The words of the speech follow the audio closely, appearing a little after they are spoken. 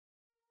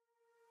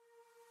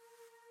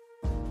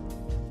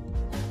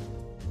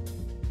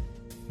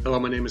Hello,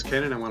 my name is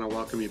Ken, and I want to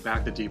welcome you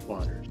back to Deep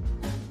Waters.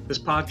 This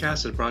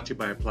podcast is brought to you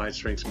by Applied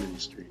Strengths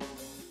Ministry,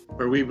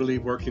 where we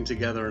believe working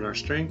together in our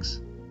strengths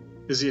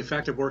is the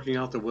effect of working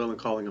out the will and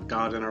calling of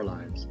God in our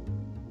lives.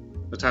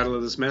 The title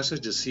of this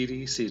message is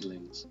Seedy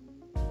Seedlings.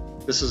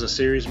 This is a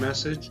series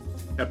message,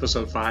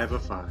 episode 5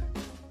 of 5.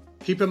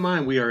 Keep in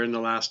mind we are in the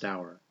last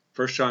hour.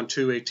 1 John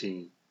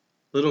 2:18.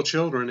 Little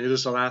children, it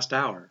is the last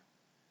hour.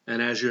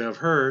 And as you have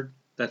heard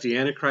that the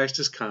Antichrist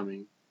is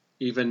coming,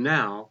 even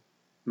now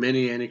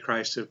many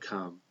Antichrists have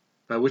come,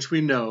 by which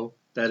we know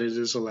that it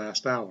is the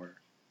last hour.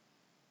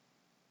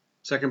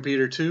 2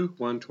 Peter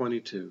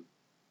 2:1-22.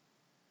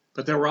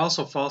 But there were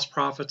also false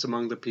prophets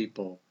among the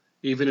people,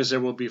 even as there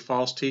will be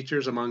false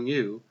teachers among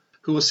you,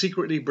 who will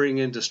secretly bring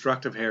in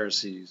destructive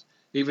heresies,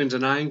 even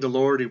denying the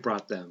Lord who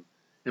brought them,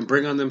 and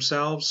bring on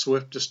themselves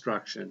swift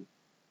destruction.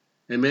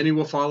 And many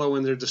will follow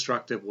in their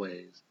destructive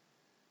ways,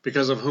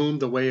 because of whom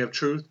the way of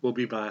truth will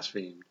be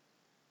blasphemed.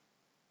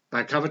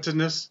 By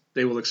covetousness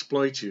they will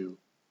exploit you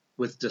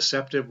with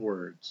deceptive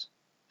words.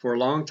 For a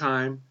long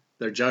time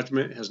their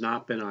judgment has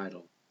not been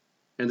idle,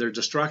 and their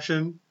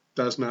destruction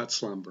does not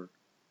slumber.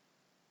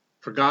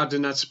 For God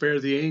did not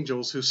spare the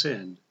angels who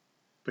sinned,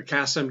 but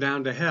cast them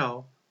down to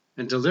hell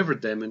and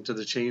delivered them into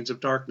the chains of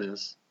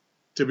darkness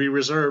to be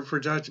reserved for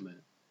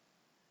judgment,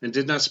 and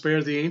did not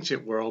spare the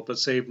ancient world, but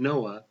saved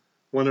Noah,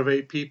 one of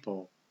 8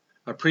 people,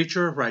 a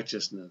preacher of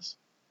righteousness,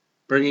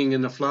 bringing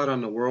in the flood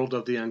on the world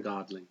of the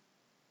ungodly,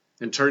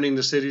 and turning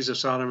the cities of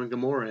Sodom and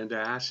Gomorrah into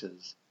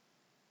ashes,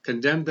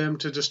 condemned them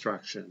to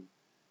destruction,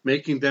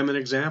 making them an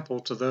example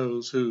to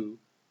those who,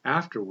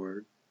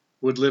 afterward,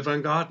 would live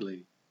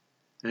ungodly,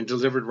 and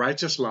delivered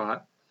righteous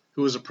Lot,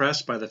 who was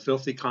oppressed by the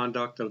filthy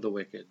conduct of the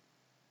wicked.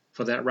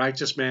 For that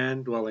righteous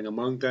man, dwelling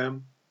among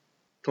them,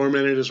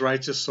 tormented his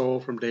righteous soul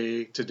from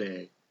day to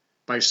day,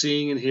 by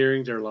seeing and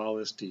hearing their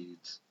lawless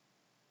deeds.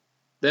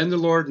 Then the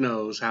Lord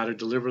knows how to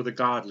deliver the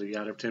godly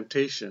out of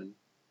temptation,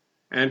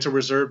 and to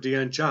reserve the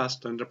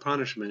unjust under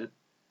punishment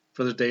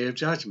for the day of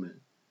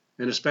judgment,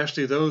 and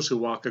especially those who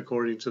walk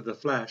according to the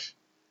flesh,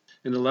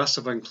 in the lust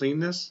of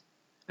uncleanness,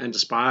 and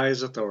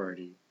despise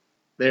authority.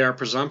 They are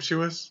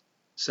presumptuous,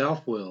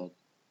 self-willed.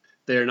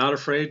 They are not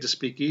afraid to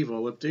speak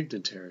evil of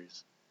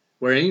dignitaries,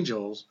 where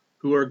angels,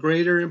 who are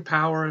greater in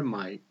power and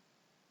might,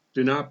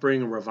 do not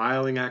bring a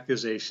reviling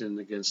accusation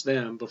against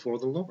them before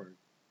the Lord.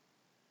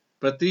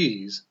 But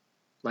these,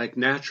 like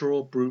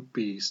natural brute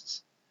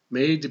beasts,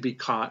 made to be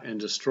caught and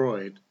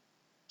destroyed,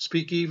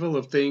 speak evil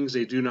of things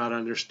they do not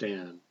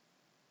understand,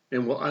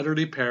 and will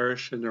utterly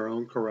perish in their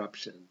own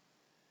corruption,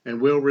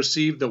 and will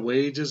receive the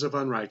wages of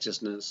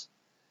unrighteousness,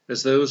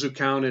 as those who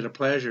count it a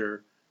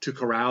pleasure to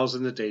carouse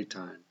in the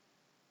daytime.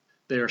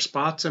 They are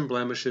spots and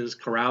blemishes,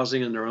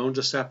 carousing in their own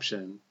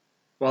deception,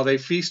 while they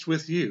feast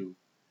with you,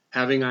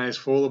 having eyes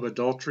full of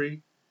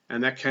adultery,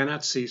 and that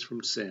cannot cease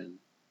from sin.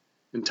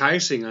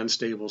 Enticing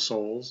unstable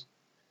souls,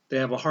 they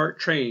have a heart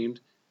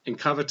trained in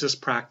covetous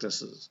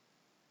practices,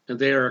 and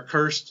they are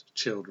accursed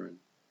children.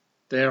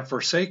 They have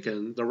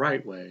forsaken the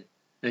right way,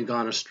 and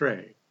gone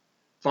astray,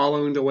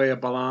 following the way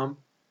of Balaam,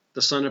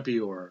 the son of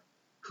Beor,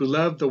 who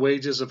loved the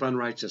wages of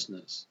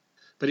unrighteousness.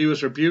 But he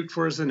was rebuked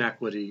for his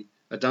iniquity.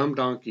 A dumb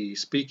donkey,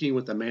 speaking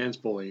with a man's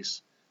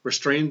voice,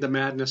 restrained the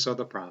madness of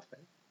the prophet.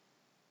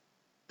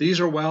 These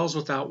are wells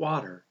without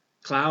water,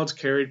 clouds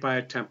carried by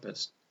a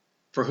tempest,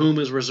 for whom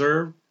is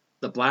reserved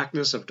the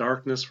blackness of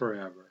darkness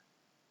forever.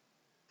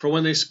 For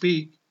when they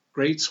speak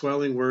great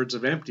swelling words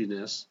of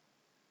emptiness,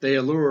 they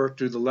allure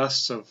through the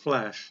lusts of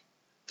flesh,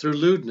 through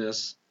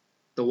lewdness,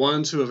 the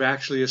ones who have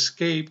actually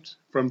escaped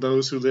from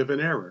those who live in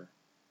error.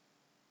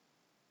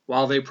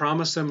 While they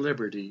promise them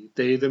liberty,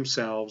 they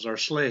themselves are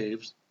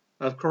slaves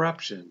of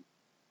corruption.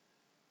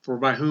 For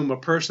by whom a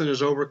person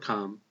is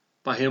overcome,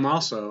 by him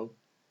also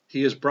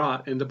he is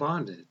brought into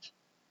bondage.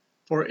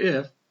 For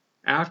if,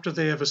 after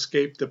they have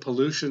escaped the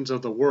pollutions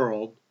of the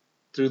world,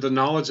 through the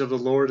knowledge of the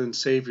Lord and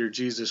Savior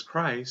Jesus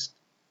Christ,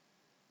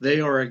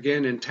 they are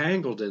again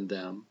entangled in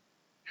them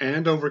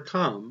and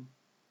overcome,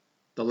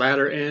 the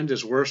latter end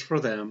is worse for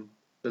them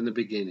than the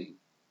beginning.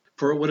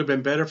 For it would have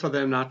been better for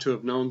them not to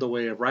have known the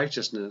way of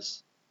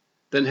righteousness,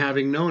 than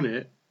having known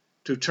it,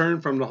 to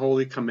turn from the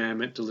holy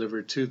commandment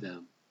delivered to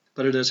them.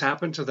 But it has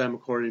happened to them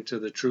according to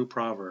the true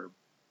proverb,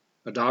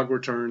 a dog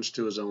returns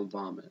to his own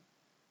vomit,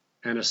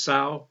 and a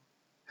sow,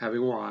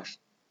 having washed,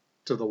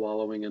 to the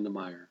wallowing in the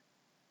mire.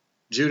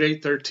 Jude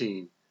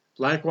 8:13.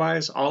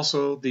 Likewise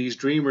also these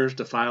dreamers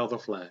defile the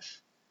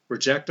flesh,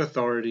 reject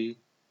authority,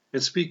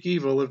 and speak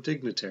evil of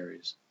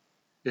dignitaries.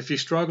 If you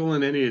struggle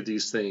in any of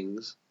these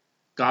things,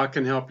 God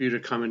can help you to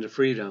come into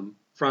freedom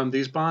from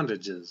these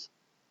bondages.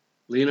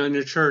 Lean on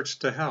your church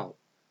to help.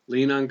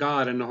 Lean on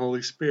God and the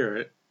Holy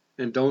Spirit,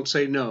 and don't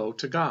say no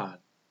to God.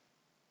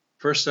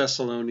 1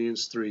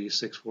 Thessalonians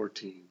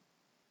 3:6-14.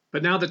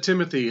 But now that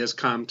Timothy has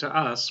come to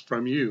us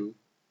from you,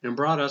 and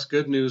brought us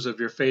good news of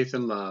your faith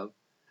and love,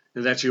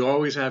 and that you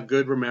always have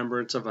good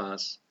remembrance of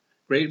us,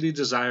 greatly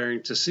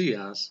desiring to see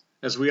us,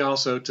 as we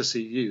also to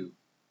see you.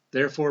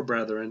 Therefore,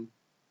 brethren,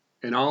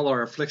 in all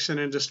our affliction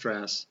and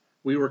distress,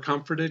 we were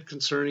comforted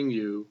concerning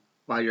you,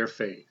 by your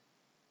faith.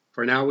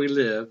 For now we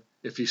live,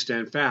 if you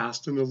stand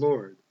fast in the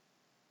Lord.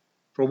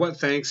 For what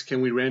thanks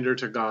can we render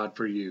to God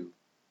for you,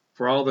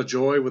 for all the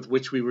joy with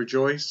which we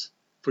rejoice,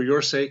 for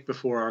your sake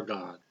before our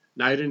God,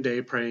 night and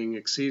day praying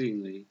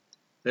exceedingly,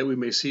 that we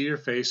may see your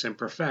face and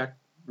perfect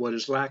what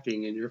is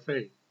lacking in your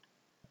faith.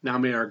 Now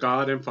may our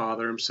God and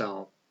Father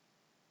himself,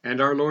 and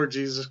our Lord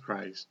Jesus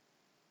Christ,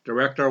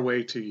 direct our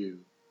way to you,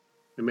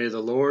 and may the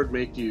Lord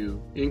make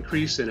you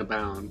increase and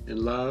abound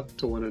in love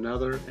to one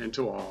another and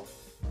to all,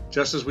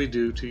 just as we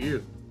do to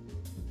you,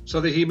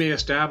 so that he may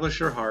establish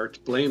your hearts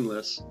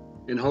blameless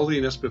in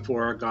holiness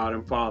before our God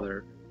and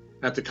Father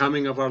at the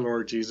coming of our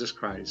Lord Jesus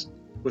Christ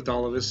with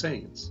all of his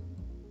saints.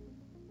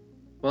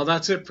 Well,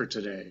 that's it for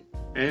today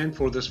and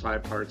for this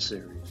 5-part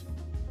series.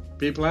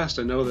 Be blessed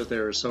and know that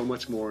there is so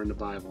much more in the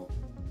Bible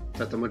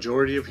that the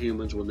majority of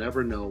humans will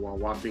never know while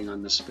walking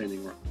on this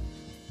spinning rock.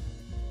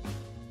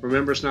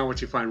 Remember, it's not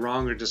what you find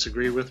wrong or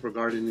disagree with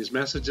regarding these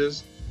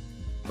messages,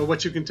 but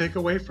what you can take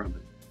away from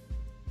it.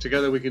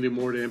 Together we can do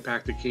more to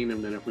impact the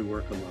kingdom than if we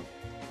work alone.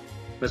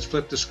 Let's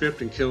flip the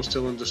script and kill,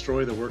 steal, and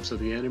destroy the works of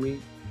the enemy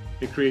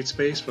and create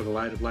space for the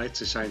light of light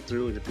to shine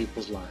through into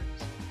people's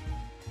lives.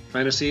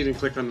 Plant a seed and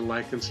click on the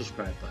like and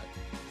subscribe button.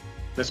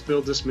 Let's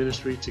build this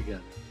ministry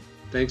together.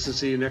 Thanks, and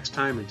see you next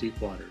time in Deep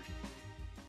Waters.